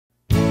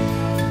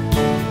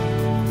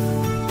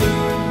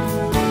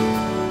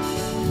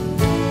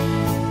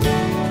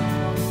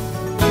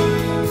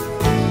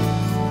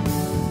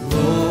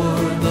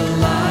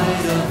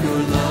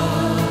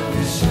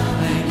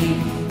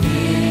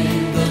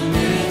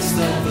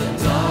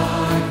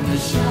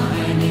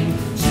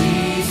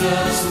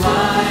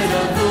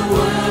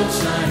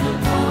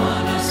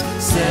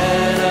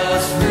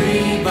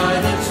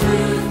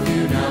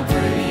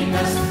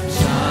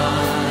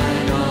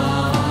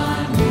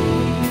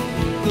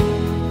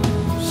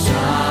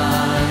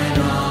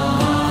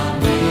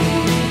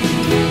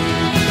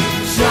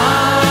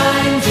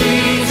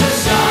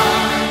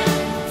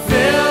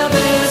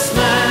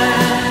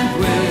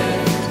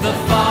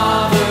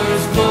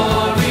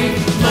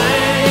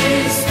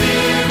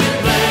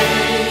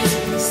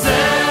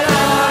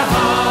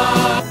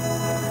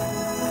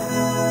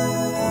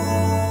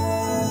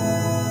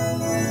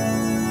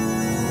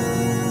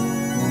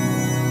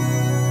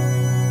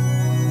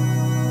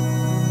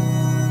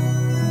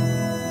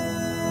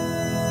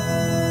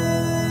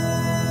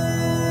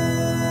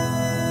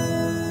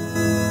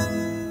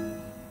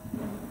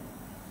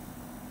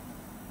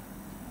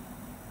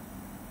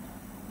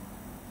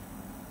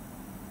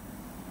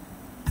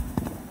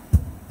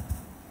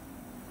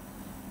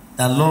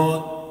The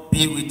Lord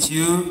be with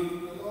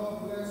you.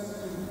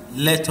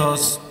 Let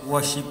us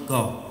worship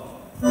God.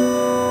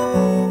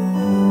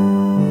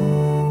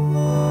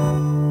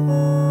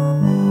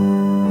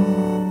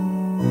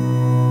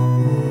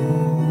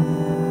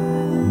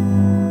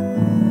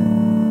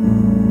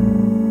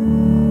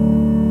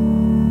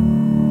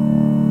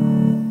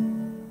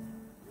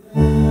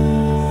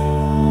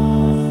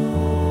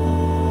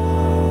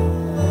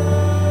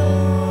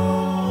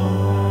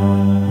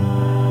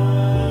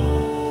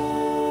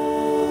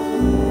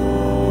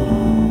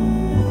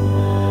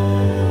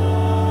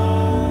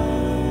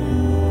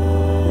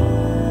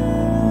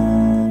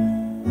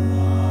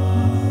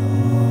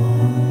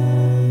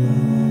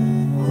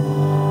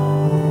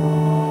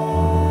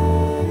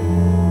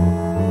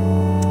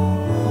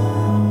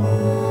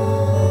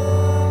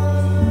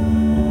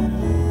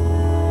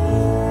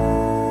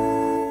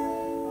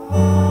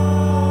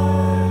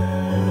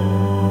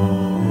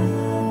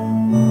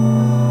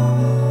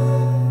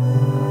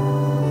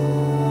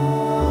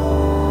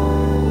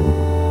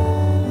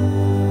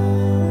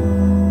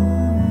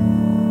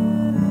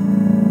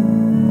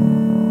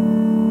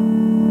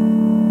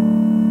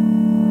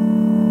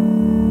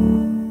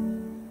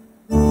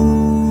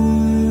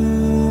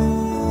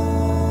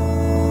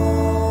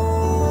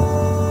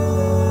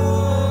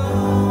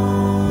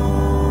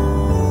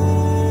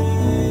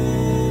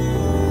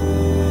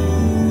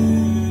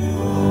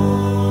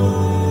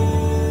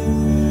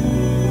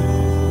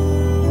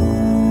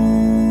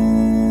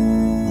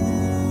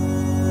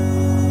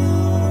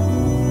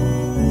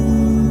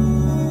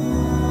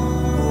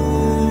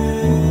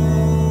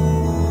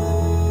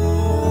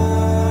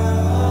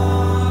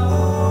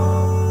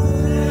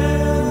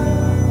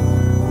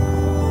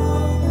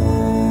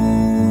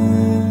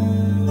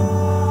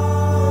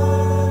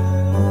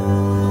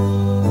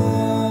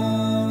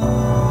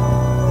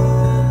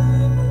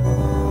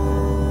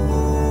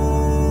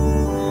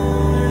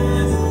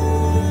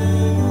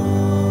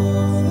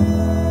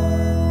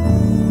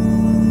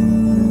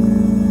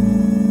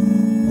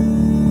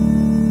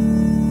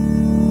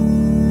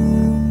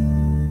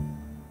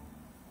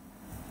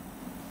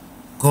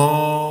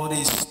 God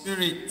is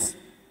spirit,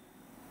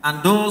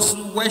 and those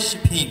who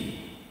worship him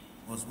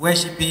must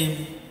worship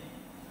him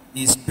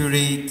in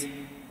spirit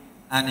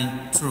and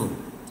in truth.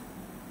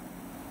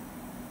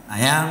 I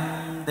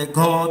am the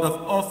God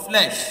of all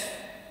flesh.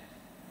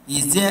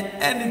 Is there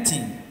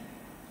anything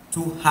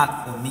too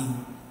hard for me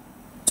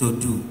to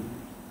do?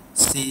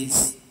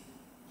 Says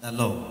the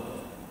Lord.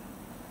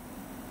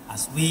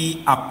 As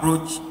we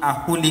approach a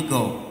holy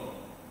God,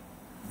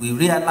 we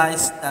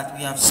realize that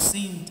we have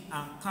sinned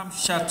and come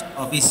short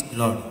of his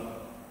glory.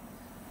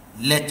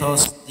 Let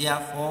us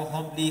therefore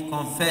humbly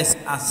confess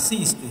our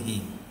sins to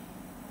him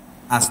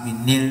as we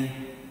kneel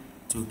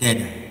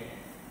together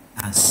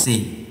and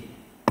say,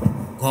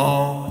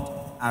 God,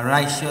 a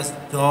righteous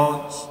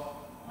judge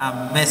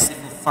and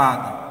merciful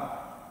Father,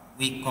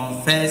 we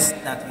confess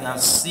that we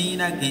have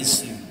sinned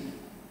against you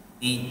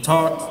in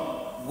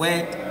thought,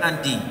 word,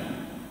 and deed.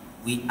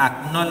 We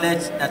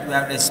acknowledge that we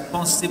are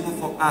responsible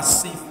for our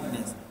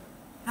sinfulness.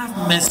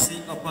 Have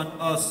mercy upon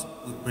us,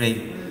 we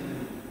pray,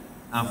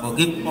 and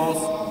forgive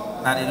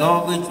us by the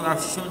love which you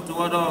have shown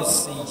toward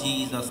us in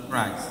Jesus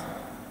Christ,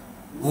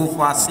 who for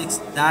our sakes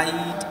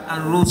died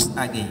and rose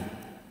again.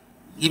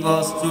 Give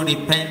us true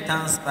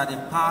repentance by the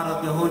power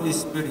of the Holy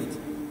Spirit,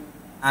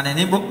 and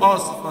enable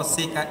us to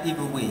forsake our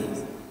evil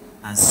ways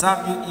and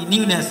serve you in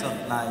newness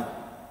of life.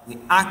 We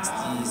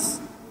ask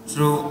this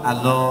through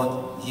our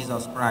Lord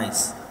Jesus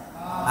Christ.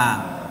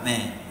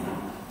 Amen.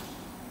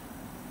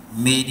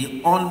 May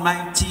the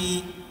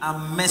Almighty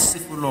and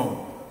merciful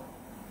Lord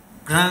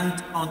grant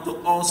unto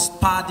us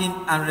pardon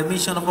and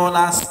remission of all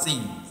our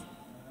sins,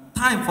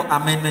 time for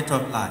amendment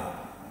of life,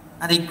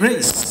 and the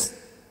grace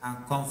and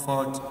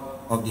comfort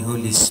of the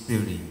Holy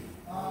Spirit.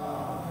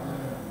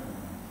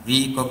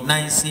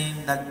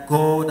 Recognizing that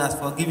God has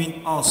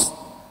forgiven us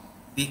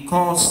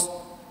because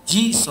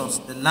Jesus,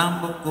 the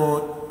Lamb of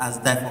God, has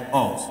died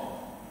for us,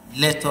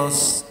 let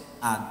us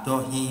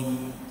adore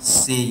him,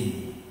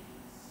 saying,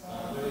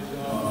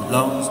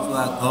 belongs to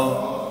our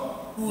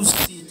God, who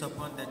sits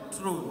upon the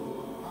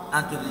throne,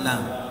 and to the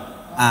Lamb.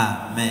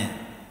 Amen.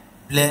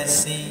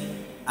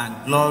 Blessing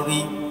and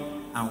glory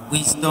and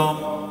wisdom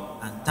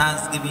and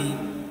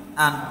thanksgiving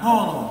and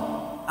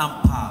honor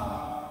and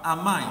power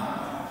and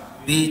might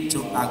be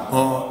to our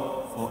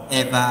God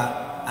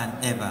forever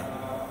and ever.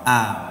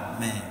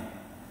 Amen.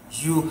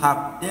 You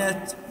have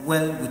dealt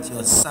well with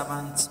your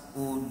servants,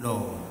 O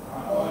Lord.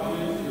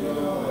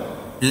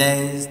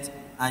 Blessed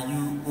are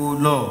you, O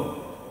Lord.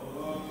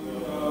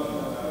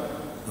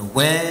 The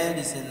word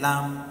is a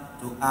lamp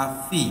to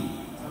our feet.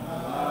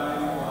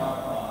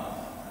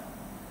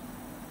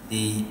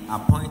 The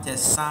appointed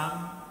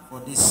psalm for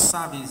this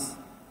service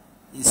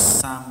is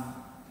Psalm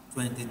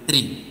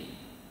 23.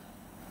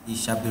 It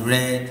shall be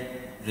read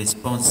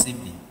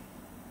responsibly.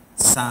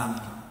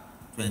 Psalm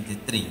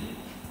 23.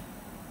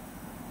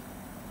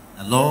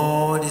 The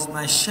Lord is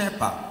my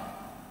shepherd,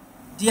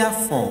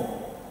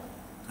 therefore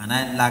can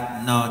I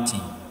lack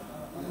nothing.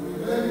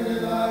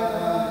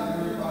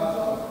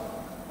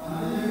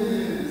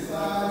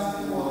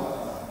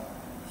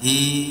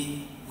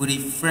 He will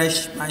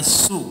refresh my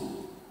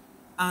soul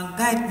and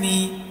guide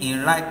me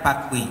in right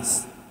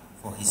pathways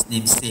for his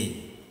name's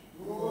sake.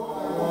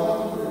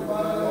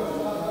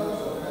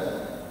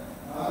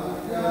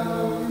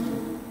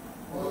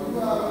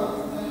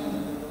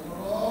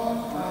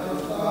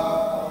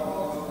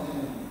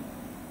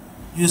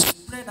 You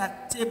spread a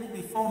table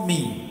before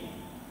me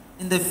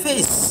in the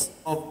face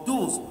of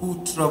those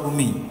who trouble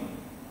me.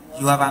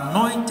 You have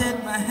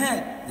anointed my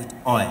head with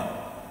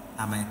oil,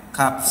 and my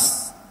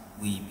cups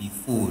will be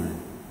full.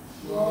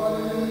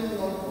 Surely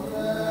your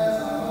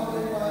goodness and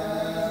loving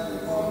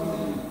kindness before me,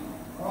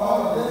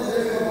 all the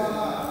days of my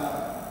life,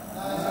 and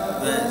I shall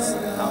bless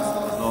the house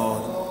of the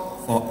Lord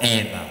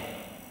forever.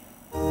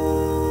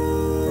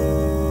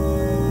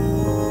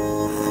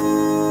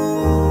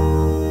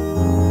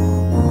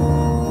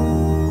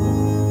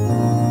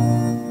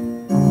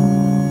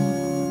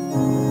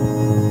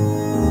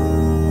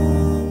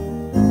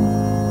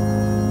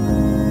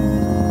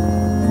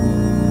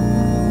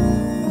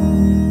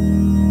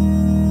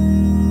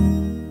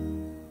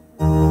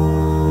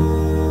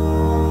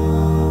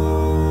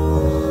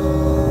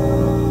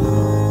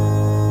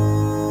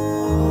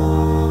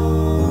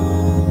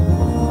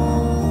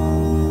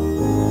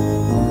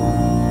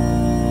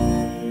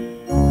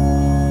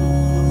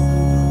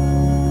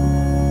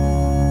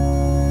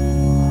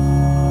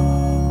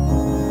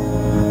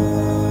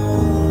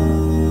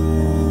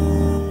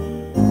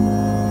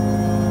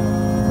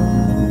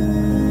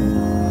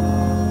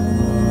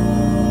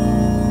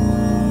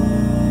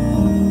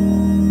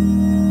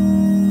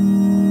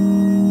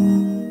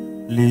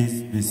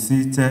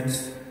 Seated.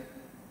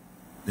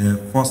 The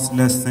first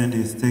lesson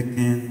is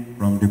taken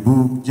from the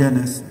book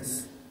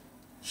Genesis,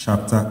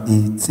 chapter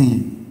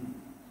 18.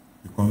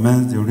 We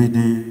commence the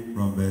reading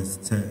from verse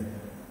 10.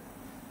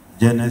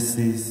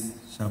 Genesis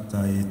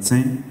chapter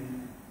 18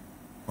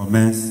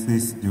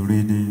 commences the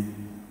reading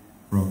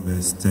from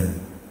verse 10.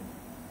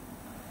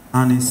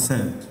 And he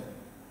said,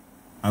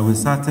 I will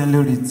certainly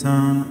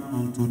return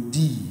unto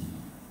thee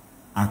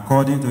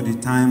according to the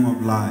time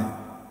of life,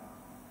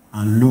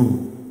 and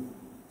lo,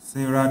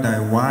 Sarah thy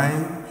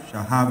wife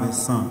shall have a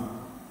son.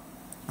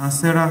 And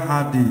Sarah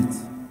had it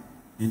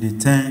in the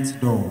 10th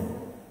door,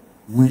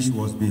 which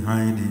was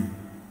behind him.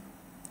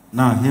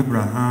 Now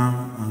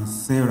Abraham and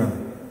Sarah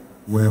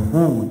were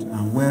old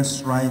and were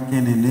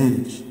striking in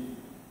age,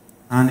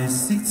 and he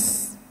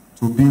ceased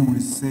to be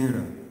with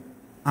Sarah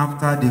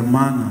after the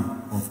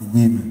manner of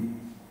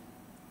women.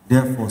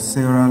 Therefore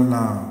Sarah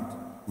laughed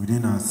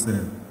within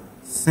herself,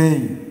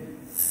 saying,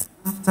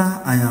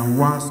 After I am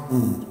waxed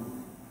old,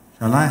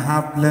 shall I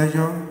have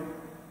pleasure,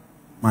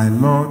 my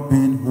Lord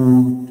being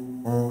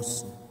old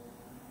also?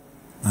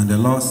 And the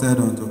Lord said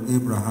unto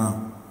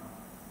Abraham,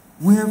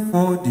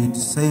 Wherefore did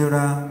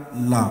Sarah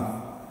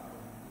laugh,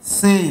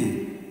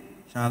 saying,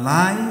 Shall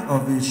I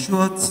of a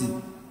surety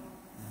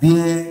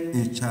bear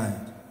a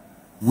child,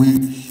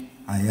 which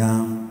I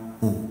am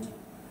old?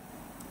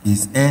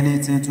 Is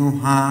anything too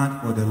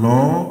hard for the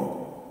Lord?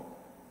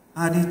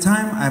 At the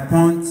time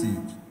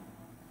appointed,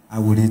 I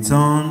will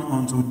return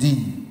unto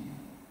thee,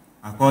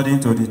 according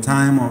to the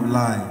time of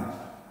life,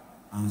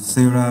 and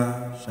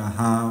Sarah shall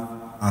have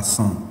a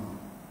son.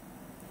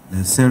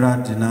 Then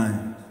Sarah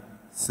denied,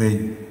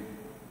 saying,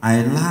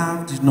 I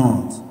laughed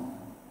not,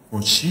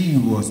 for she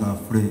was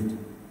afraid.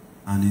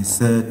 And he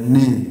said,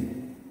 Nay,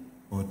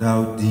 for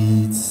thou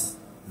didst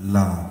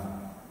laugh.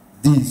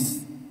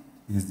 This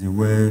is the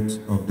word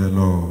of the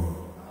Lord.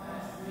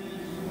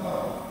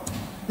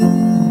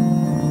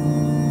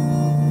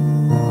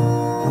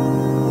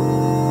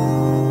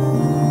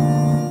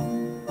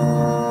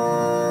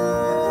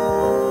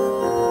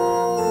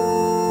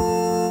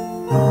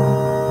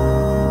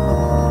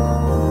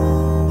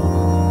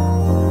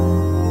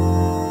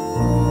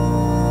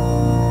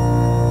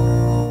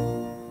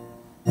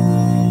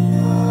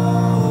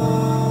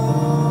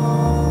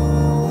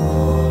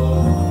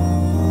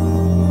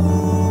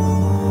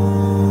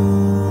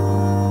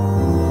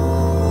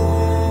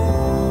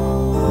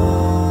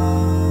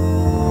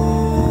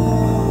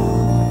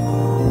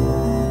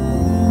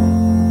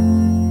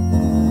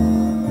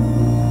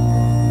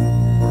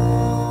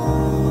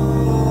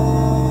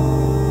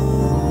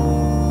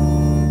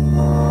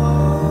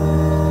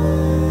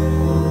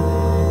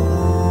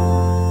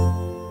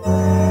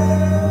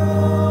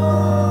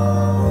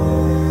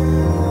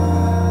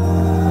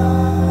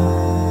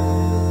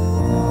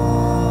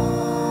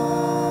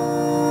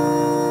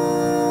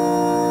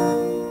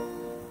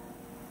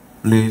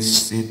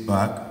 Please sit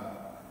back.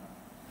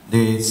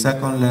 The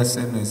second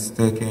lesson is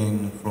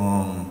taken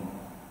from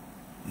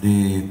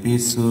the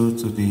Epistle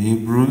to the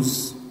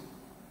Hebrews,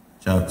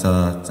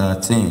 chapter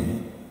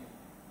 13.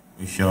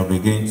 We shall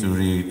begin to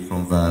read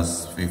from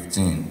verse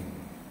 15.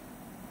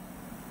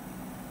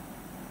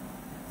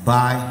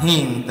 By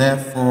him,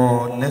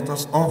 therefore, let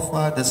us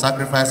offer the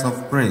sacrifice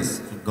of praise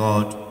to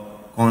God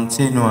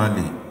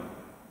continually,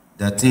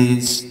 that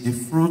is, the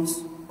fruit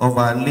of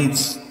our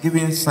lips,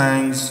 giving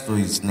thanks to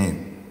his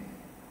name.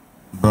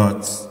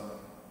 But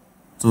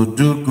to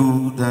do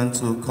good and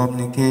to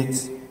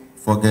communicate,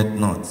 forget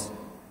not,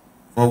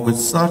 For with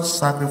such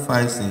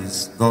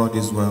sacrifices God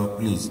is well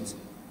pleased.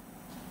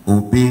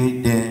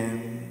 Obey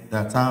them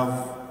that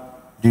have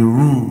the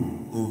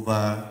rule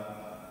over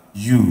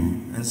you,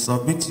 and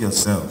submit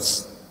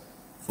yourselves,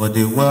 for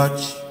they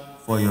watch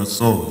for your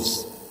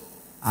souls,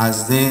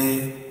 as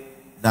they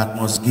that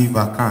must give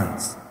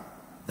account,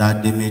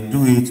 that they may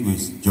do it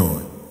with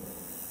joy,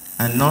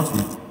 and not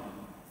with,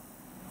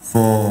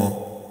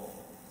 for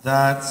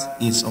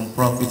that is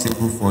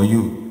unprofitable for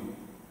you.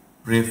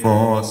 Pray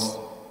for us,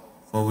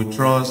 for we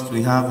trust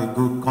we have a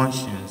good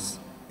conscience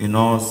in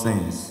all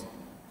things,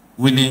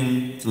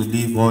 willing to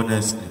live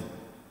honestly.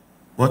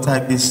 But I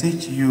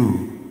beseech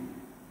you,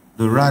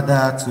 the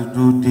rather to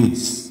do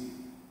this,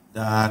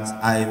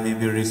 that I may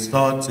be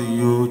restored to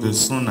you the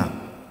sooner.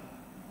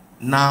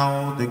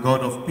 Now the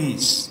God of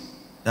peace,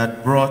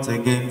 that brought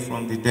again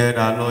from the dead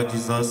our Lord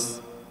Jesus,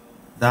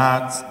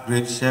 that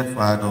great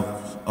shepherd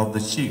of the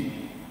sheep,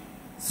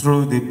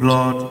 through the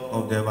blood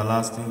of the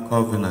everlasting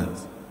covenant,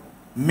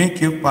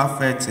 make you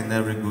perfect in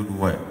every good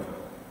work,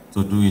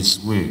 to do his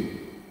will,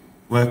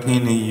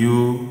 working in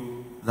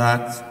you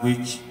that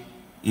which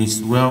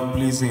is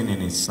well-pleasing in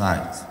his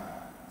sight,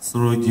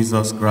 through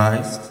Jesus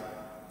Christ,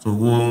 to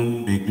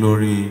whom be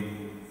glory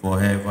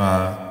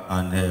forever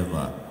and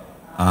ever.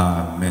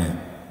 Amen.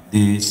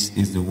 This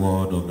is the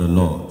word of the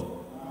Lord.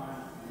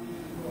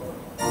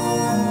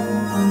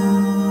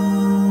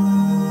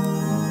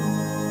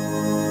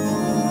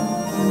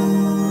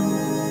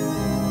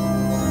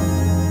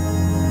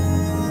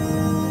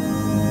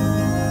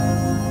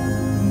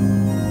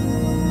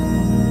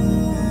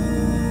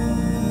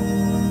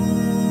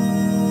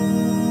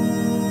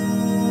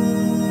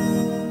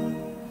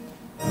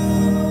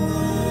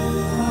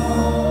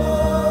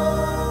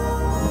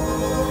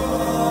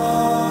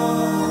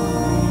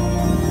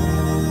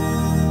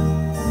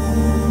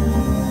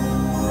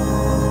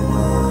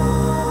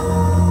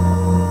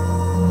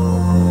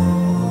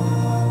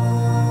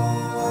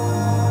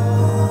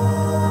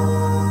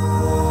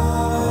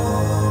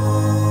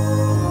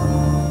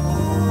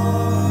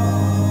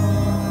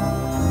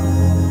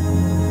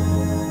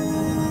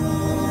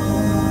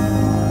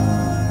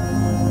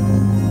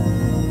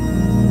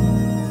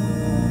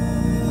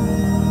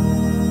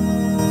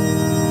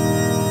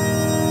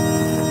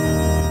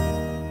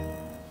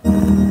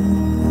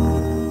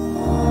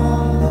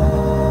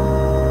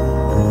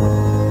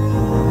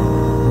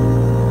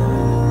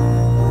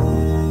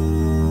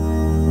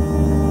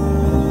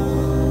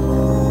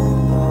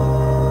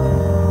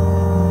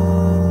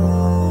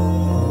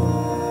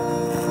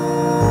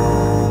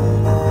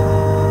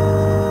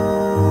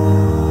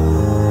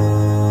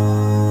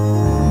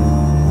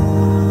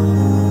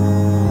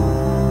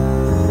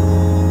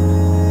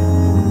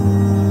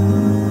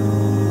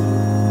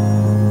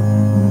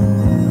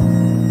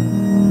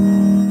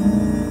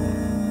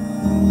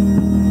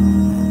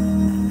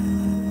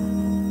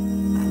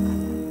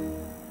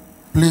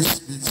 Please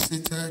be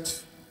seated.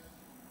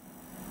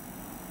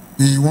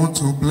 We want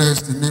to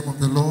bless the name of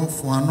the Lord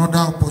for another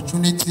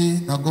opportunity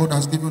that God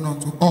has given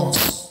unto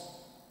us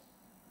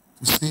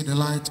to see the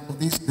light of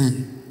this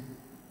day.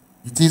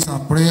 It is our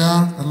prayer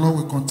that Lord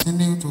will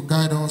continue to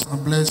guide us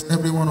and bless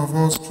every one of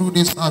us through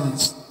this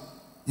service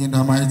in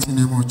the mighty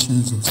name of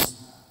Jesus.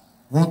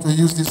 I want to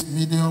use this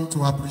medium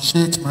to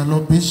appreciate my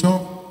Lord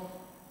Bishop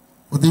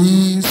for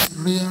this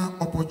rare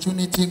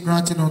opportunity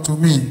granted unto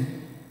me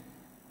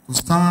to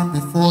stand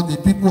before the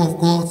people of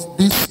God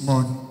this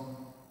morning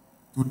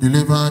to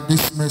deliver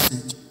this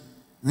message.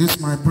 This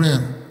is my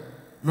prayer.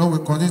 Lord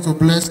will continue to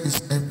bless his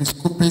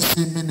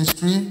episcopacy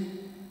ministry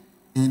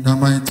in the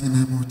mighty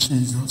name of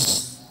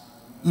Jesus.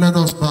 Let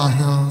us bow our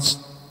heads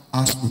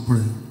as we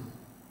pray.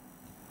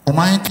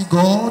 Almighty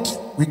God,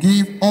 we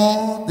give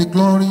all the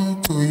glory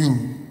to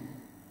you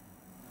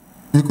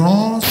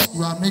because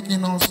you are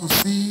making us to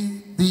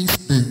see this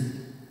day.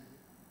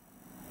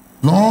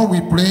 Lord,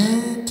 we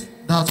prayed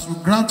that you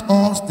grant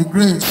us the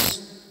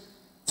grace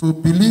to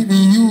believe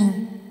in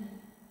you.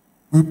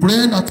 We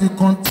pray that you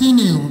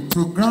continue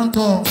to grant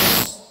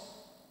us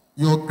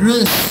your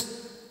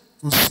grace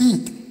to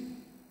seek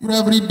you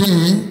every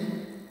day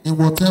in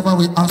whatever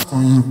we ask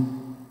from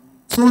you,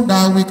 so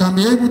that we can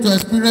be able to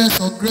experience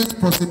your great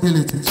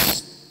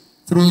possibilities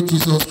through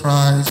Jesus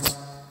Christ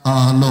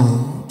our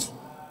Lord.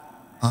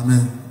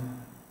 Amen.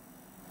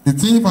 The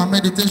theme of our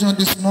meditation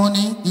this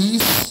morning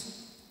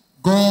is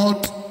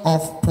God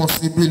of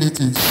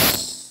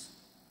possibilities.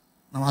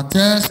 Now our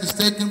text is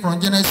taken from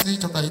Genesis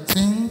chapter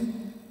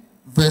 18,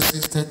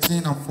 verses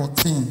 13 and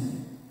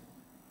 14.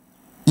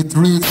 It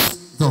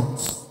reads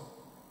thus.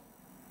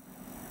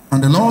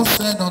 And the Lord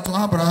said unto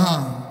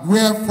Abraham,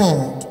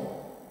 wherefore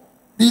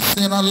did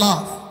Sarah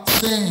laugh,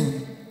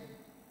 saying,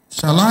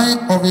 shall I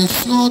of a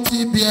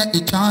surety bear a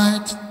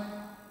child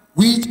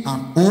with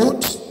an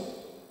oath?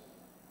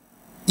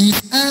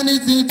 Is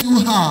anything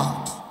too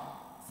hard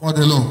for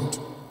the Lord?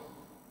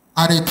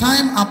 At the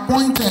time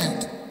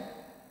appointed,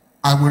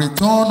 I will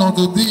return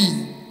unto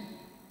thee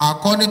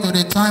according to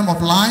the time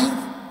of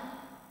life,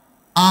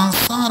 and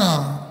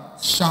Sarah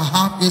shall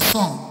have a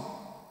son.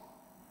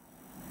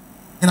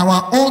 in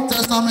our Old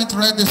Testament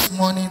read this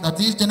morning, that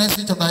is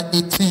Genesis chapter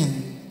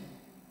 18,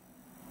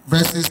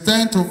 verses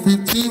 10 to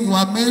 15, we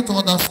are made to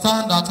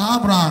understand that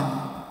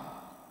Abraham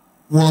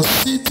was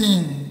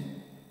sitting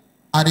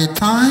at a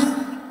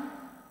time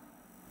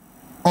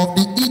of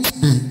the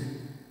eighth day.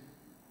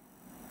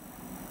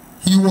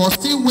 He was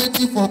still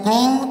waiting for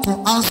God to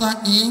answer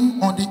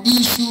him on the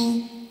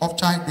issue of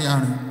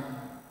childbearing.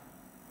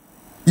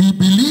 He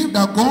believed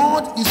that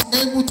God is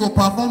able to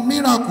perform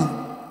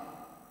miracles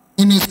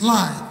in his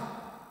life,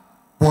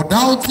 but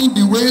doubting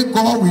the way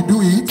God will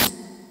do it,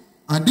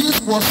 and this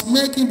was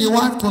making the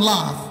wife to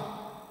laugh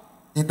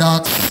in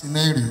that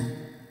scenario.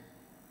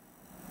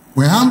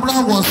 When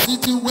Abraham was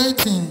sitting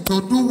waiting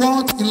to do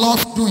what he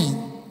loves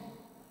doing,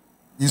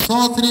 he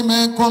saw three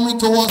men coming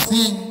towards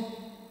him.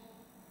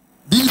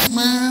 These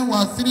men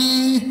were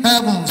three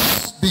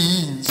heavens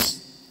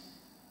beings,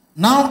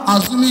 now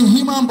assuming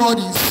human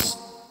bodies,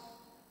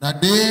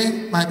 that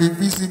they might be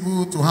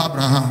visible to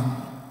Abraham.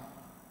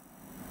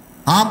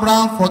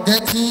 Abraham,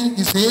 forgetting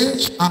his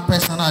age and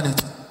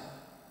personality,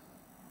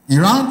 he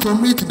ran to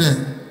meet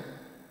them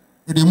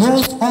in the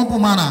most humble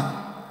manner,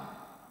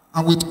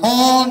 and with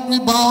all he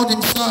bowed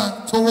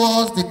himself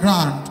towards the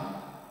ground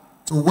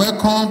to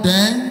welcome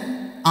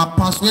them and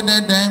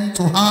persuaded them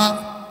to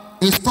have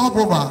a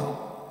stopover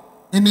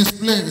in his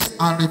place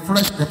and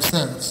refresh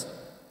themselves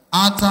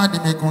after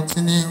they may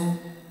continue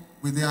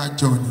with their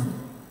journey.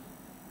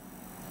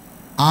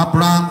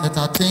 Abraham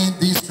entertained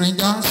these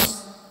strangers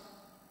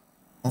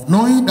of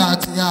knowing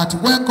that he had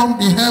welcomed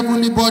the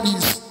heavenly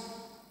bodies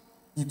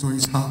into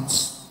his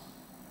house.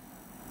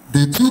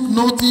 They took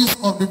notice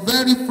of the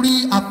very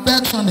free,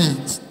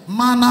 affectionate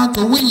manner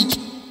to which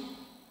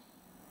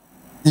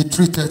he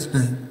treated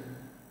them.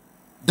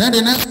 Then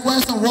the next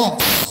question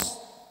was,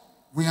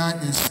 where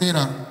is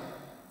Sarah,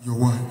 your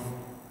wife?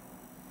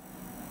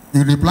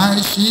 He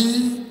replied,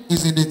 she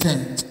is in the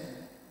tent.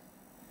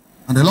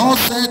 And the Lord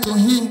said to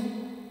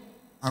him,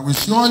 I will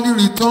surely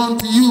return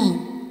to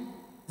you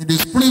in the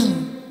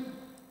spring,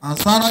 and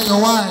Sarah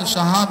your wife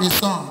shall have a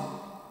son.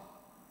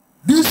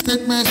 This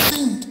statement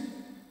seemed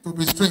to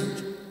be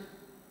strange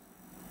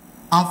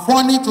and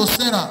funny to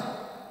Sarah.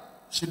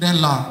 She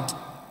then laughed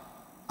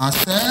and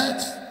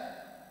said,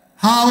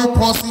 how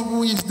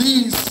possible is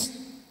this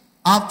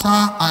after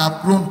I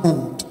have grown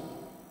old,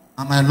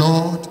 and my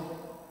Lord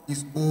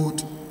is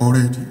old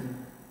already?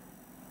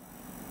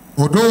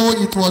 Although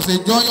it was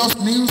a joyous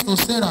news to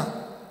Sarah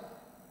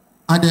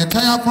and the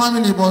entire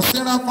family, but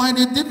Sarah found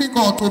it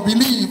difficult to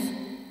believe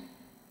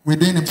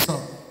within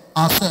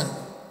herself,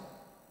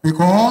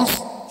 because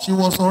she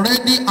was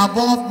already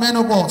above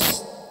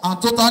menopause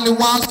and totally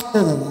waxed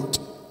old.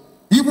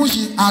 Even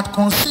she had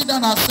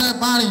considered herself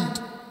barren.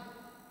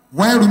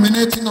 When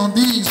ruminating on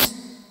this,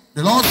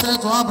 the Lord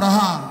said to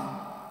Abraham,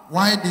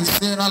 why did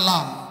Sarah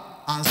laugh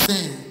and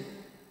say,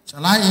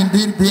 shall I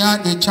indeed bear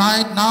a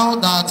child now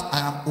that I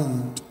am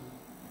old?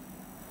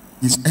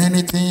 Is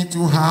anything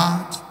too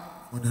hard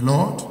for the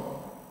Lord?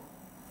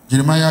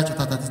 Jeremiah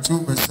chapter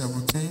 32, verse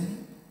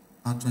 17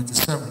 and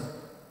 27.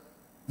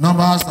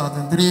 Numbers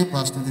 33,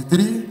 verse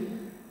 23.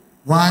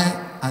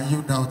 Why are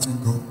you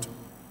doubting God?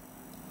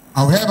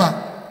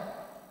 However,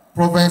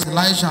 Prophet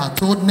Elisha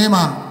told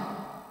Naaman,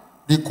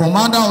 the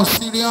commander of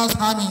Syria's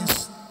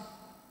armies,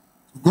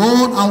 to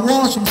go and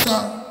wash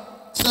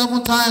himself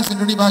 7 times in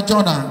the river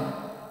Jordan.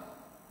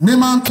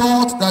 Naaman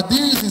thought that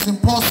this is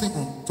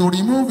impossible to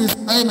remove his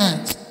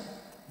ailment,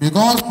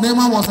 because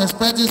Naaman was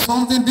expecting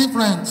something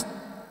different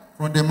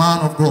from the man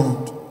of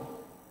God.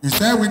 He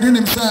said within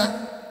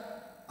himself,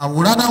 I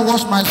would rather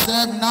wash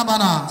myself in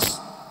Abanas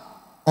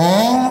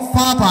or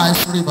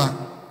Pharpais river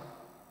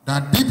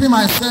than dipping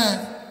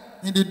myself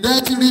in the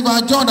dirty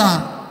river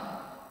Jordan.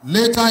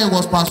 Later he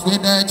was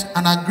persuaded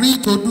and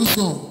agreed to do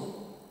so.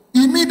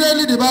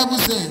 Immediately the Bible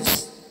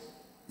says,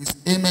 his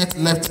ailment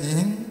left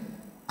him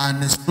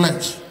and his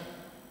flesh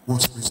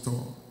was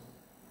restored.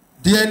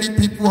 Dearly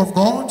people of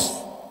God,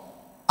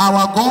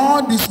 our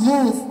God is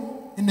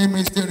moved in a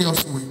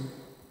mysterious way.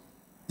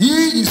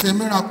 He is a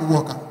miracle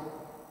worker.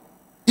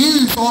 He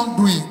is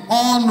all-doing,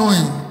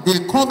 all-knowing,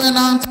 a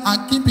covenant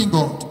and keeping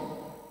God.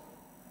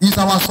 He is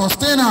our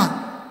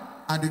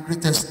sustainer and the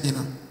greatest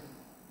healer.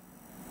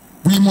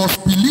 We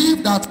must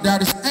believe that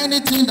there is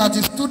anything that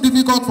is too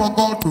difficult for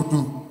God to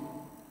do.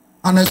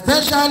 And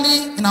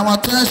especially in our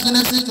text,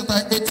 Genesis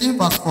chapter 18,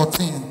 verse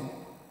 14.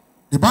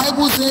 The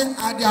Bible says,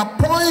 at the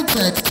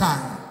appointed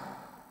time,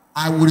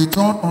 I will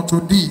return unto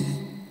thee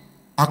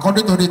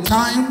according to the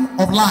time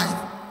of life,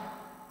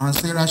 and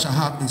Sarah shall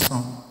have a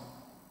son.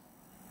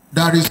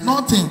 There is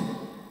nothing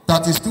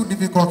that is too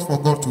difficult for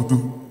God to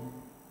do.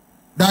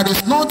 There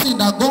is nothing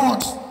that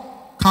God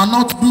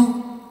cannot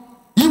do.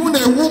 Even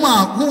a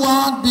woman who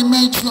had been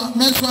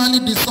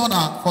menstrually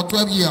disordered for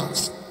 12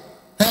 years,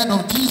 heard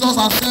of Jesus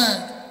and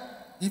said,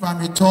 if I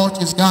may touch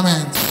his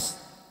garments,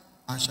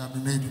 I shall be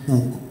made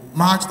whole.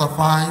 Mark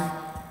 5,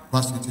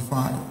 verse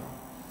 25.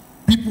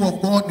 People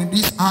of God, in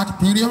this hard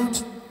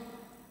period,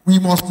 we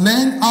must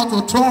learn how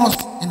to trust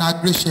in our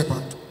great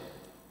shepherd,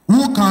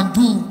 who can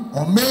do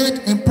or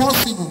make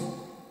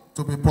impossible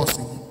to be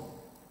possible.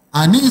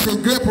 And he is a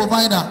great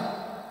provider,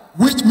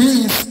 which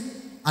means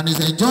and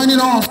is enjoining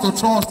us to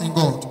trust in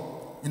God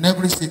in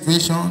every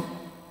situation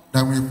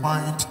that we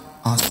find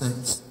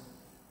ourselves.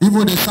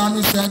 Even the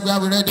psalmist said, where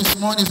we read this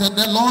morning, he said,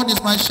 the Lord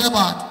is my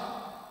shepherd,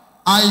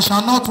 I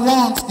shall not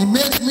want. He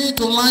makes me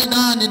to lie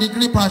down in the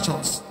green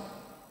pastures.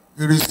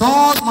 He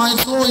restores my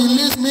soul. He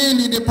leads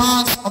me in the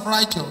paths of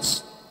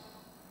righteousness.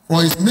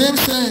 For his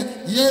name's sake,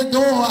 yea,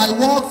 though I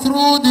walk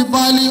through the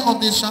valley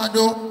of the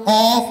shadow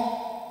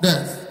of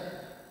death,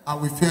 I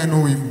will fear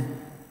no evil.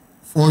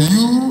 For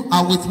you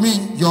are with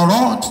me, your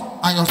rod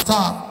and your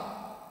staff,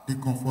 they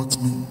comfort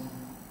me.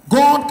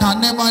 God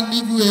can never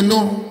leave you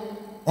alone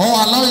or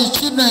allow his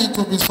children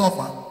to be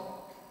suffered.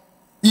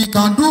 He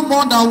can do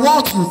more than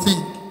what you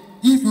think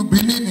if you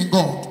believe in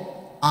God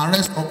and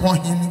rest upon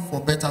him for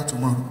better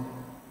tomorrow.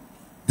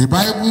 The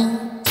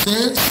Bible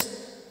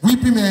says,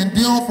 weeping may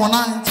endure for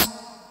night,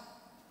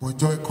 but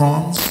joy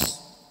comes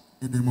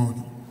in the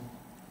morning.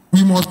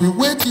 We must be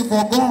waiting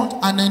for God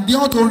and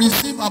endure to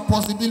receive our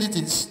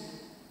possibilities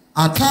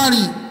and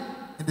tarry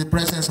in the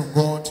presence of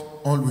God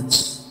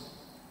always.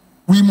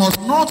 We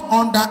must not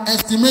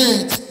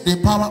underestimate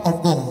the power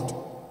of God,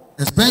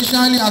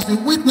 especially as we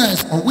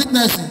witness or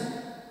witnessing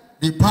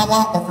the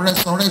power of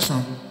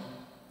restoration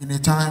in a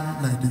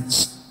time like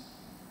this.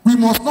 We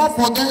must not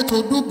forget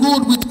to do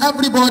good with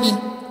everybody,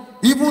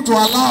 even to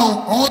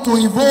allow or to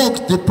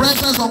invoke the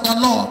presence of the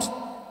Lord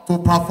to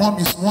perform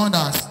his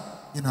wonders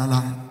in our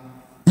life.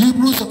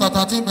 Hebrews chapter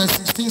 13 verse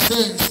 16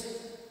 says,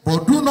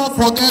 but do not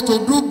forget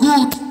to do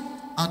good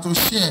and to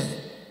share,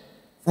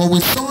 for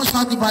with such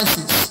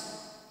sacrifices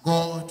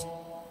God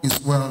is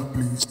well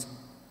pleased.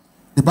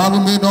 The Bible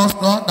made us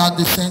know that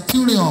the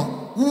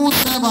centurion, whose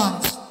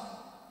servant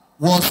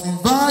was in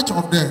verge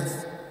of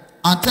death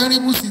and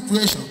terrible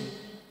situation,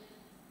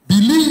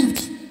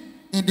 believed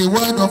in the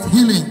word of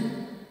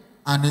healing,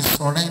 and he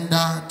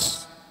surrendered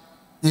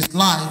his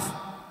life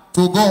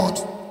to God,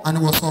 and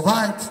he was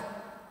survived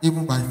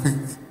even by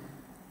faith.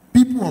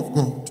 People of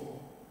God,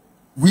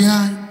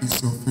 where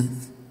is your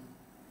faith?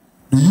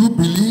 Do you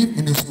believe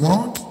in his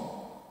word?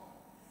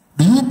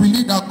 Do you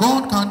believe that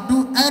God can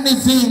do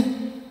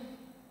anything?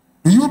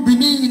 Do you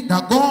believe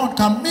that God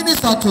can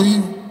minister to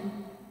you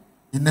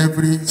in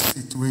every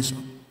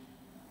situation?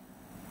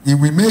 He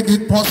will make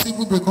it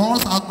possible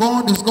because our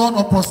God is God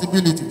of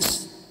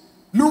possibilities.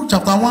 Luke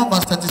chapter 1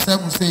 verse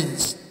 37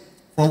 says,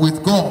 for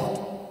with God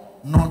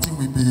nothing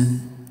will be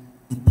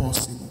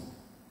impossible.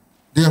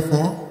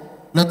 Therefore,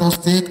 let us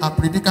take our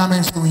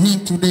predicaments to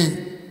him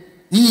today.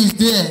 He is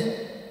there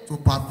to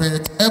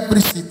perfect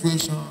every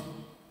situation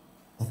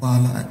of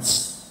our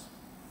lives.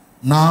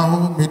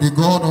 Now may the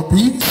God of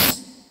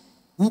peace,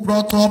 who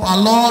brought up our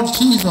Lord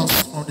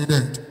Jesus from the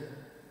dead,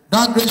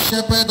 that great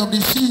shepherd of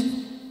the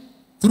sheep,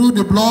 through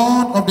the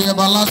blood of the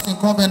everlasting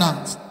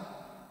covenant,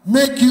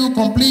 make you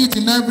complete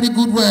in every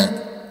good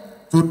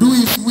work, to do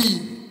his will,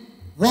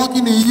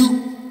 working in you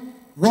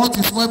what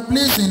is well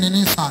pleasing in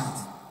his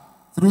sight,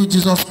 through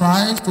Jesus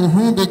Christ, to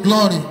whom the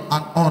glory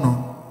and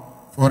honor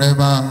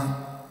forever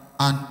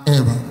and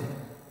ever.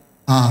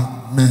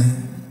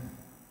 Amen.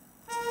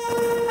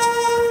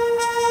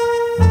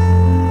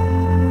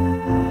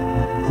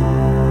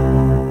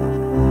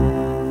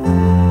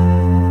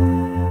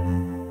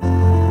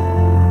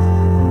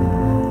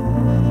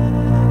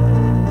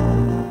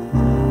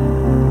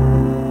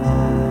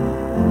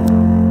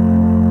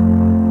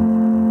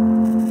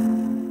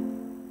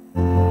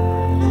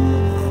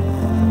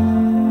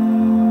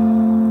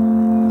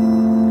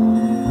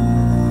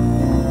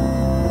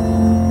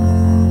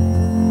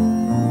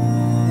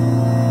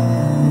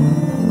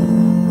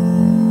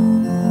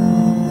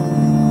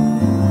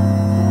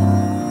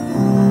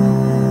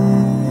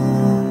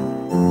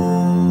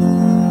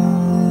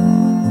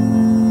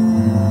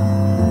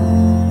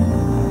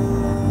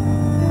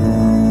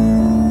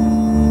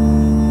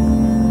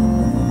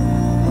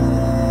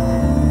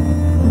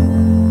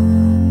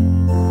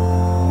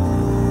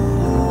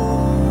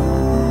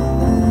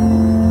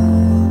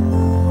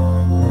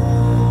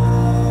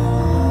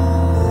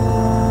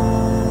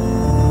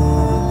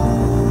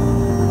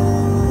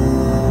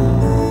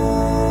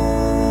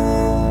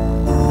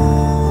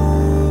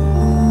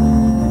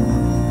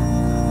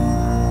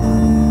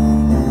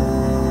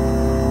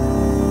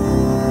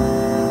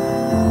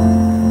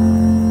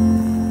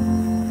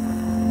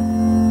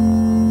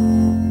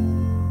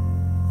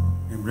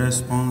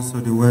 Response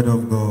to the word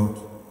of God.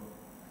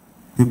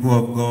 People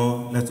of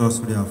God, let us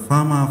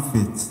reaffirm our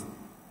faith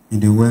in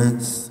the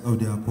words of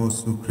the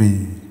Apostle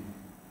Creed.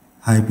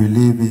 I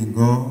believe in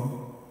God,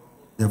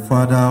 the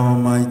Father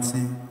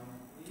Almighty,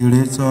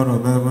 creator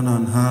of heaven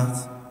and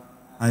earth.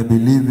 I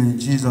believe in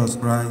Jesus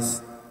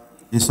Christ,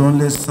 his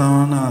only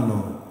Son, our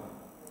Lord.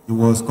 He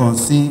was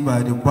conceived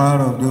by the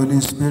power of the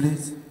Holy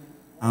Spirit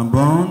and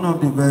born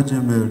of the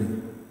Virgin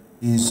Mary.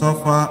 He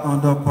suffered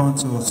under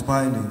Pontius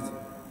Pilate,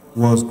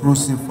 was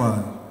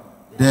crucified,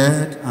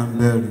 dead and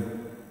buried.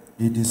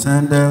 He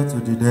descended to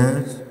the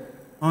dead.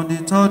 On the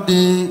third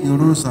day he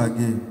rose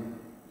again.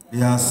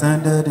 He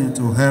ascended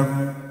into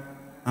heaven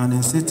and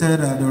is seated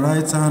at the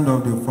right hand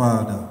of the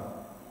Father.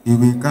 He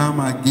will come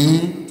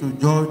again to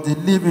judge the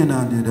living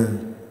and the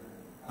dead.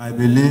 I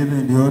believe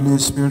in the Holy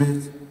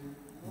Spirit,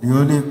 the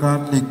Holy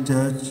Catholic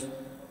Church,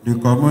 the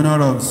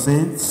communion of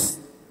saints,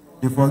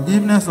 the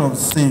forgiveness of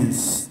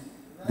sins,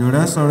 the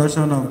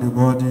resurrection of the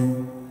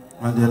body,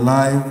 and the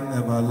life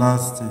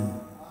everlasting.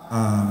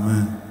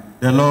 Amen.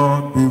 The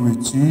Lord be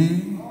with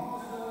you.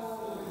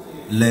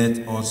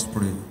 Let us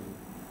pray.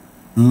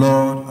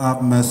 Lord,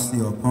 have mercy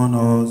upon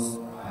us.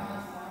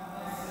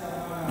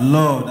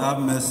 Lord, have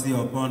mercy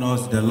upon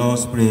us. The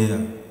Lord's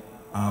Prayer.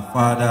 Our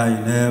Father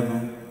in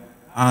heaven,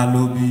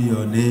 hallowed be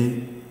your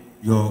name.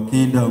 Your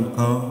kingdom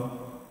come.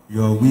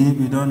 Your will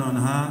be done on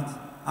earth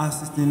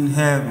as it is in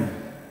heaven.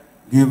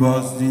 Give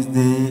us this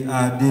day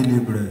our daily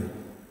bread.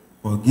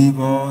 Forgive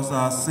us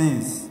our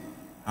sins,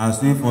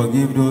 as we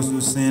forgive those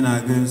who sin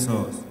against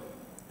us.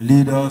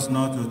 Lead us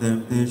not to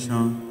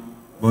temptation,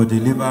 but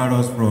deliver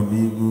us from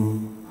evil.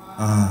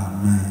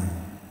 Amen.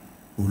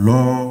 O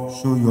Lord,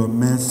 show your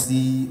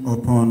mercy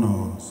upon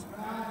us.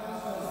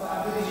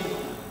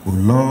 O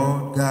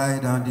Lord,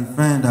 guide and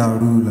defend our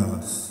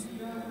rulers.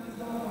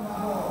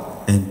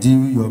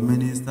 Endue your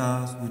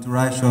ministers with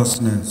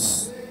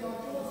righteousness.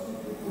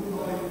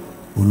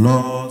 O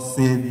Lord,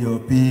 save your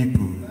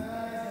people.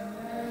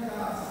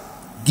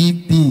 Give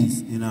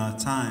peace in our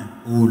time,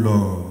 O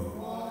Lord.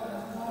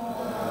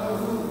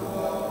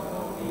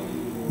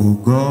 O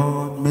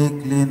God,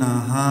 make clean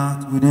our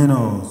heart within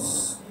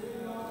us.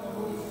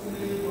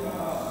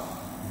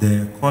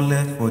 The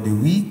collect for the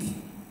weak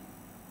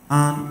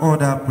and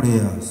other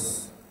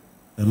prayers.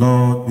 The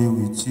Lord be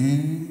with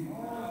you.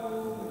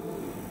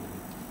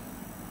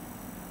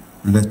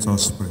 Let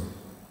us pray.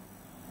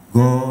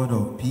 God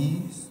of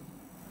peace,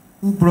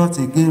 who brought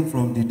again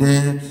from the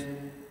dead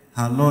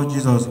our Lord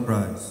Jesus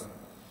Christ,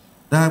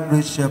 that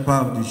great shepherd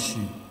of the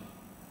sheep,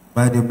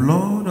 by the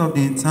blood of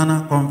the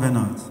eternal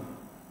covenant,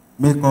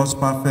 make us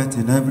perfect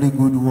in every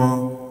good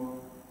work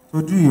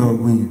to do your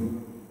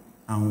will,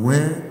 and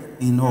work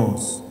in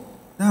us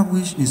that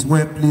which is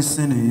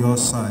well-pleasing in your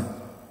sight,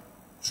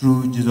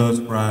 through Jesus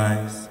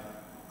Christ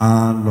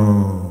our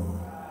Lord.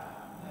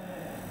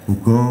 O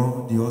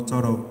God, the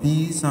author of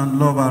peace and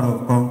lover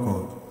of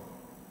concord,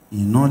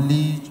 in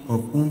knowledge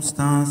of whom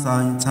stands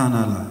our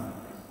eternal life,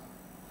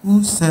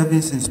 whose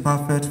service is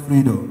perfect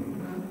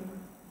freedom,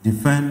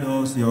 defend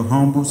us, your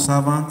humble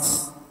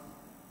servants,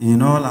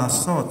 in all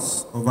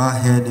assaults of our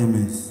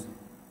enemies,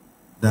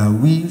 that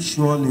we,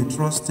 surely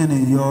trusting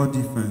in your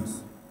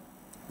defense,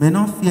 may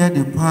not fear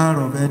the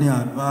power of any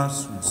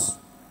adversaries,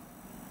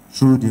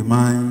 through the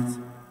might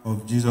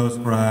of Jesus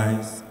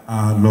Christ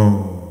our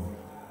Lord.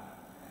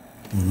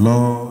 O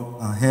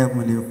Lord, our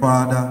heavenly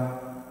Father,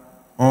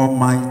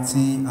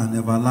 almighty and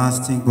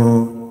everlasting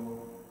God,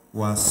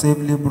 who has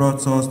safely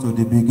brought us to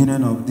the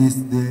beginning of this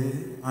day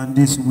and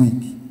this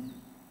week,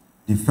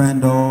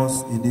 defend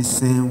us in the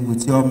same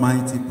with your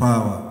mighty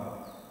power,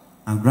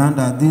 and grant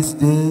that this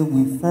day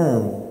we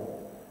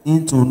fall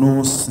into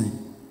no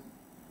sin,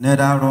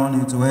 neither run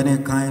into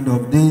any kind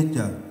of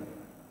danger,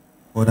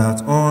 but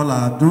that all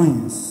our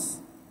doings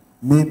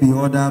may be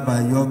ordered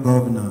by your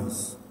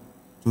governance,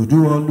 to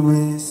do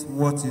always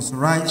what is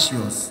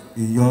righteous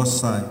in your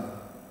sight,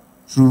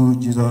 through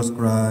Jesus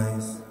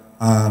Christ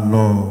our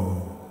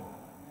Lord.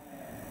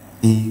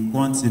 In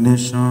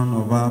continuation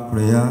of our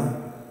prayer,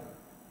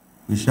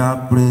 we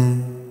shall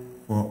pray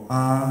for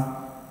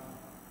our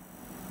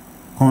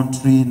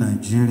country,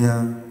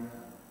 Nigeria,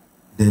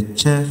 the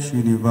Church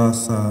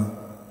Universal,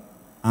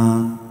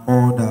 and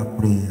other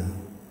prayer.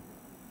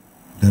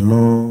 The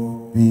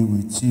Lord be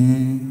with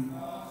you.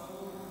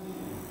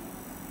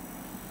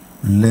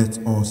 Let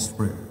us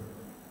pray.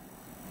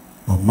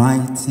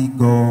 Almighty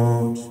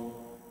God,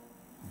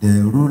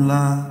 the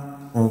ruler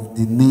of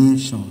the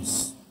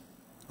nations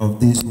of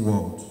this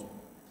world,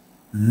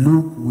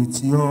 look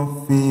with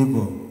your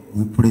favor,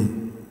 we pray,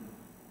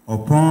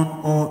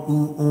 upon all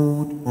who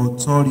hold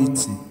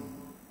authority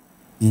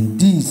in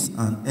this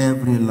and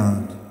every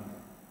land.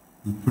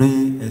 We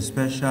pray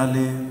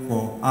especially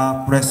for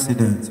our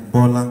President,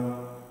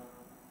 Bola,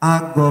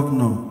 our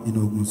governor in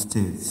Ogun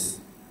State,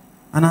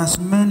 and as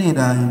many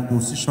that are in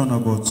position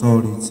of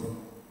authority.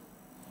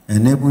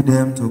 Enable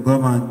them to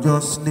govern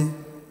justly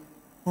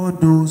all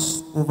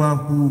those over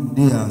whom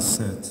they are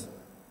set.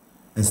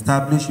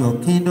 Establish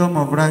your kingdom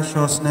of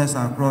righteousness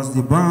across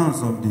the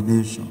bounds of the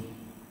nation,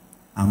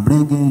 and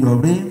bring in your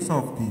reigns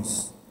of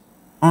peace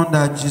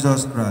under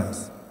Jesus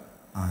Christ,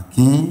 our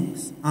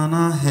kings and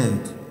our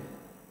head,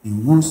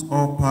 in whose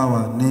all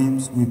power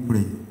names we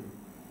pray,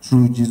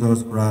 through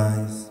Jesus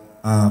Christ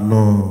our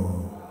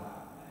Lord.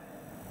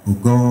 O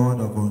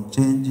God of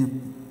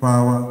unchanging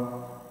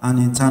power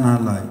and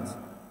eternal light,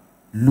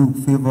 look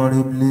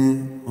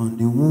favorably on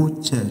the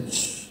whole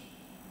church,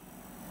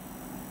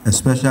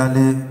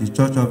 especially the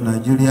Church of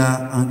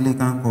Nigeria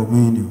Anglican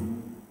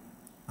Communion,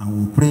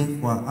 and we pray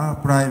for our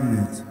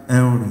primate,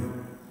 Henry,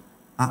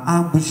 our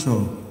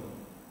Archbishop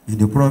in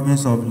the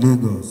province of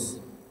Lagos,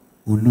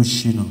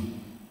 Olushina,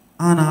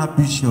 and our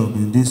Bishop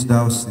in this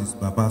diocese,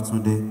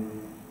 Babatunde,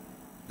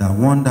 that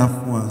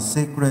wonderful and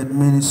sacred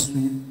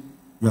ministry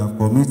you have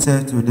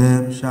committed to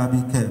them shall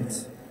be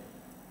kept,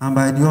 and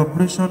by the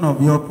operation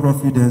of your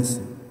providence,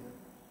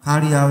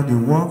 carry out the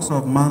works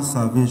of man's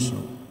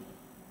salvation,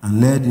 and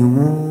let the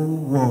whole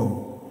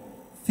world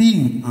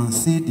feel and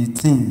see the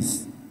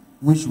things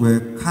which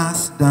were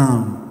cast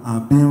down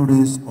and being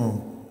raised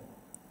up,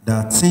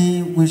 that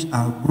things which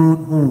are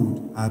grown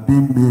old are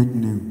being made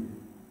new,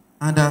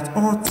 and that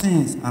all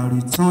things are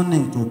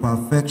returning to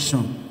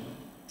perfection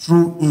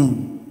through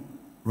him,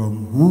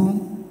 from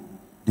whom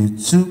they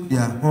took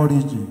their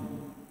origin,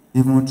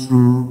 even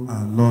through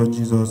our Lord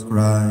Jesus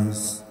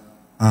Christ,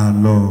 our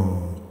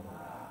Lord.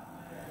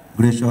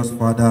 Gracious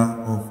Father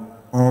of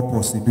all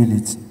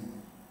possibility,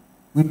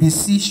 we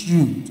beseech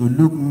you to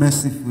look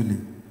mercifully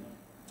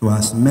to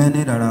as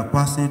many that are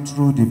passing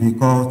through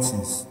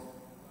difficulties,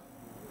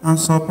 and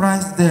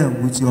surprise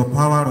them with your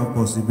power of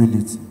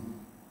possibility.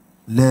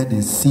 Let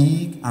the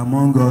sick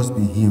among us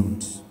be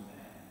healed.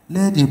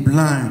 Let the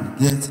blind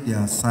get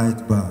their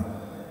sight back.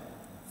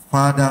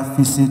 Father,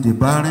 visit the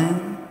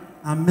barren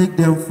and make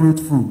them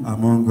fruitful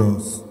among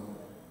us.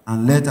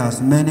 And let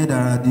as many that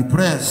are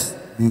depressed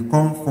be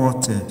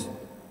comforted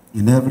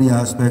in every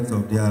aspect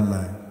of their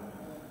life.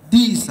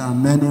 These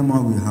and many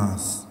more we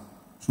ask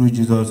through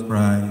Jesus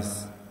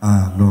Christ,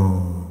 our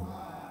Lord.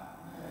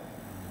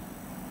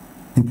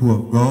 People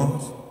of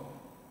God,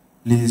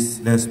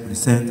 please let's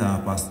present our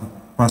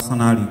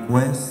personal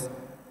requests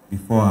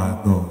before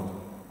our God.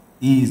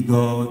 He is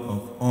God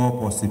of all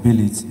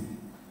possibility.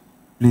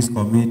 Please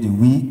commit the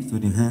week to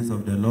the hands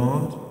of the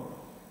Lord.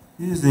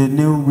 This is a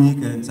new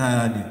week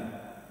entirely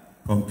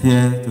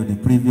compared to the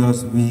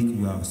previous week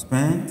you have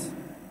spent.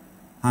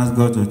 Ask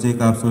God to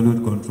take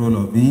absolute control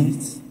of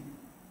it,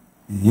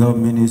 in your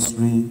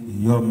ministry,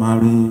 in your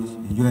marriage,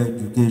 in your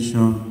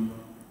education,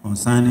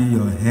 concerning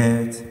your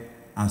health,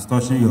 as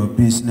touching your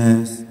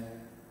business.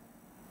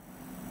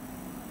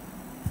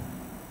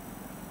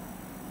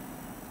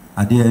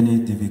 Are there any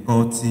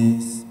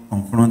difficulties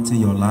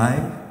confronting your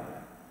life?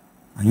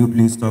 Can you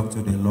please talk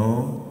to the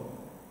Lord?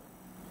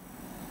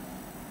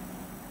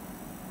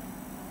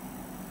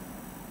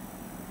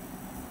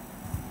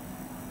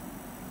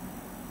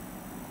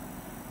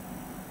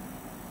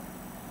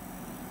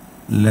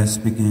 Let's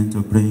begin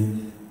to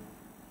bring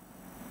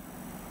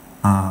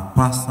our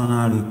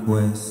personal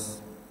requests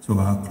to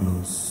our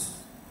close.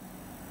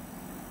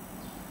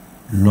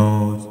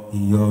 Lord,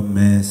 in your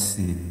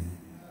mercy,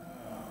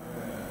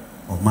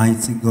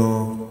 Almighty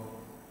God,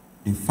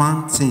 the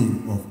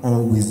fountain of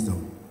all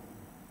wisdom,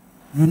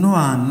 you know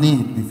our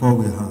need before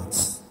we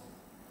ask,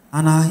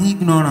 and our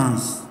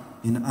ignorance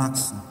in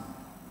asking.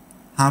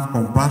 Have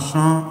compassion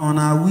on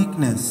our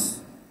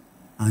weakness,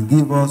 and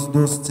give us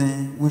those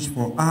things which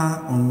for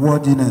our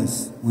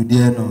unworthiness we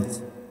dare not,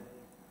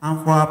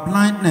 and for our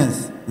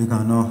blindness we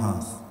cannot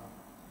ask,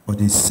 for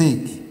the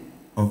sake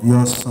of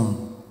your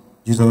Son,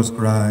 Jesus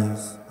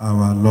Christ,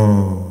 our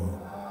Lord.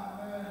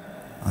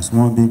 As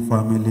one big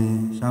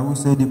family, shall we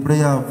say the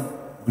prayer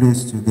of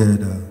grace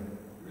together?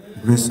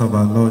 Grace of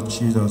our Lord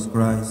Jesus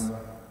Christ,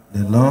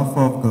 the love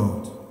of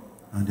God,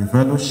 and the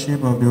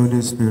fellowship of the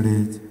Holy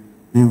Spirit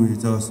be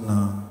with us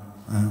now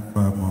and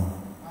forevermore.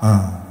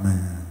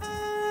 Amen.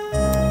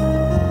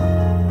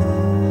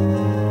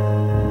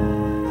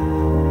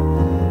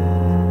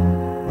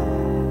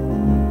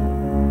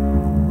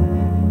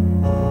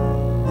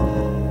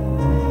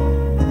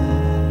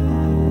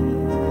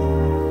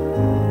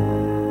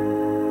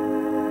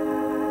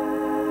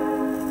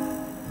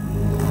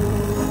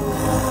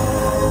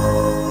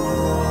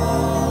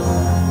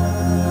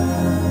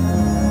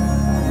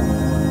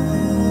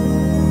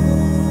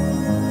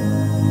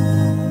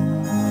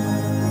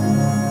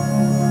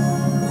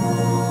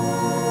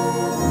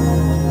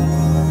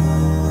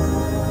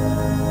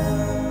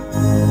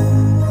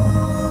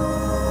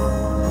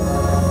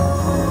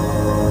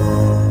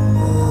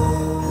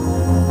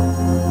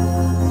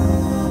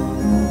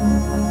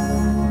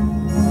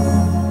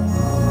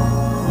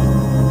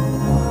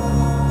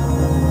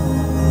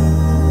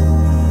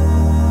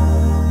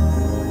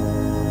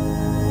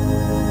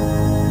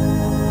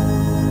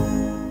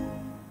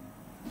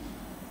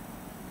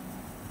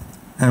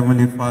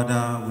 Heavenly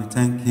Father, we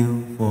thank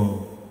you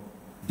for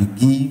the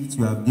gift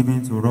you have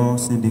given to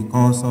us in the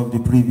course of the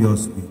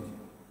previous week.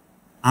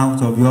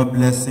 Out of your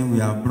blessing, we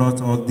have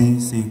brought all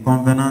this in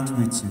covenant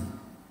with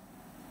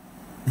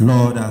you.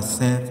 Lord,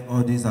 accept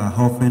all these are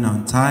offering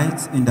and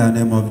tithes in the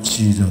name of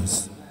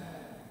Jesus.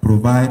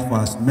 Provide for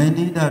as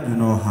many that do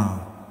not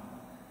have.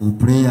 We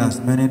pray as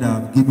many that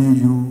have given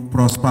you,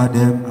 prosper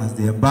them as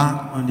they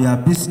embark on their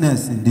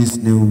business in this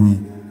new week.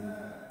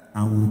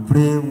 And we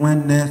pray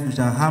when next we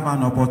shall have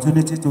an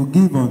opportunity to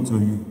give unto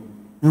you,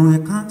 you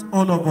will count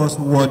all of us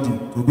worthy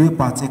to be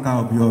partaker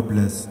of your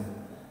blessing.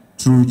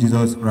 Through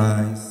Jesus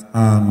Christ,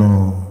 our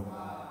Lord.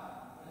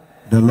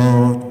 The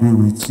Lord be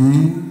with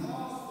you.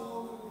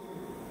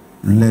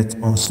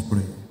 Let us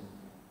pray.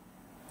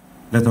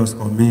 Let us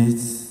commit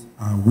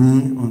our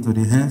way unto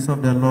the hands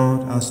of the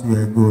Lord as we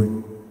are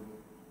going.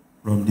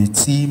 From the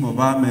theme of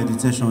our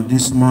meditation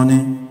this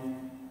morning,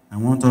 I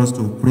want us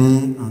to pray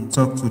and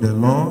talk to the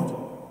Lord.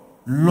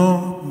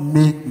 Lord,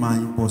 make my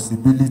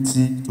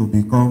impossibility to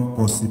become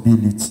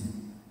possibility.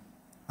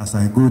 As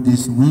I go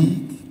this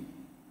week,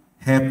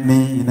 help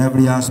me in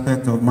every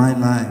aspect of my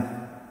life,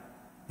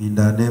 in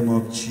the name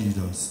of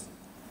Jesus.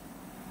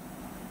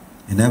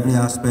 In every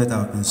aspect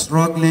I've been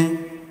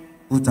struggling,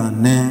 put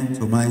an end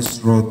to my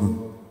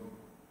struggle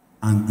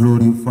and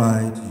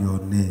glorified your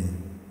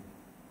name.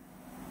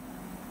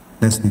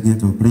 Let's begin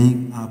to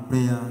bring our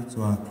prayer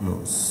to a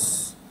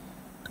close.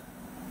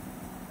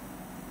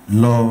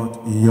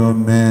 Lord, in your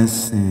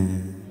mercy,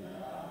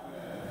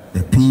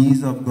 the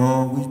peace of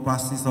God which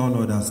passes all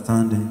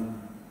understanding,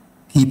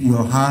 keep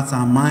your heart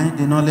and mind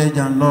in knowledge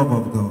and love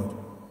of God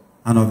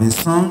and of his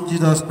Son,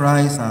 Jesus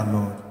Christ our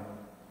Lord,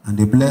 and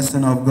the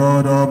blessing of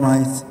God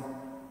Almighty,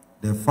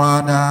 the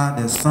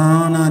Father, the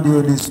Son, and the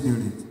Holy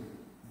Spirit,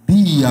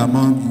 be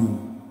among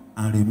you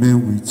and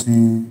remain with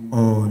you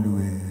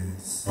always.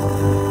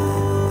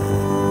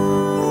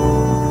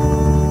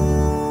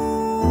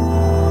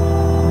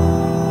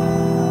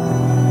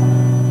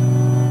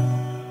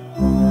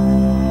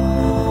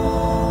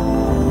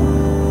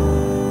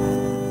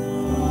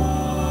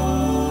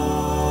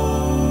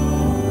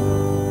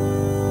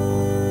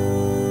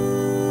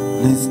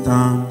 Please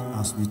stand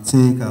as we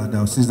take our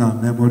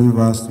diocesan memory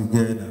verse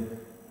together.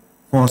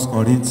 1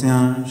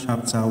 Corinthians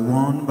chapter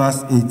 1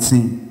 verse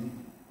 18.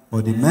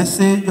 For the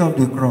message of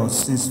the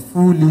cross is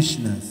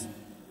foolishness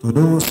to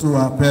those who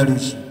are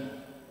perishing,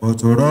 but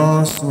to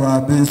us who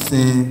have been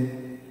saved,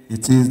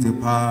 it is the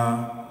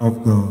power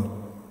of God.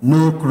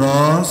 No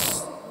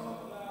cross,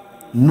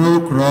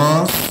 no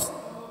cross,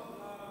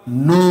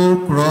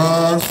 no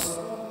cross.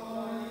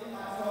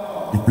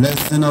 The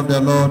blessing of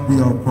the Lord be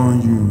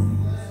upon you.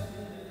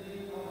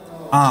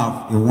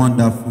 Have a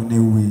wonderful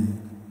new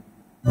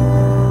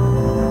week.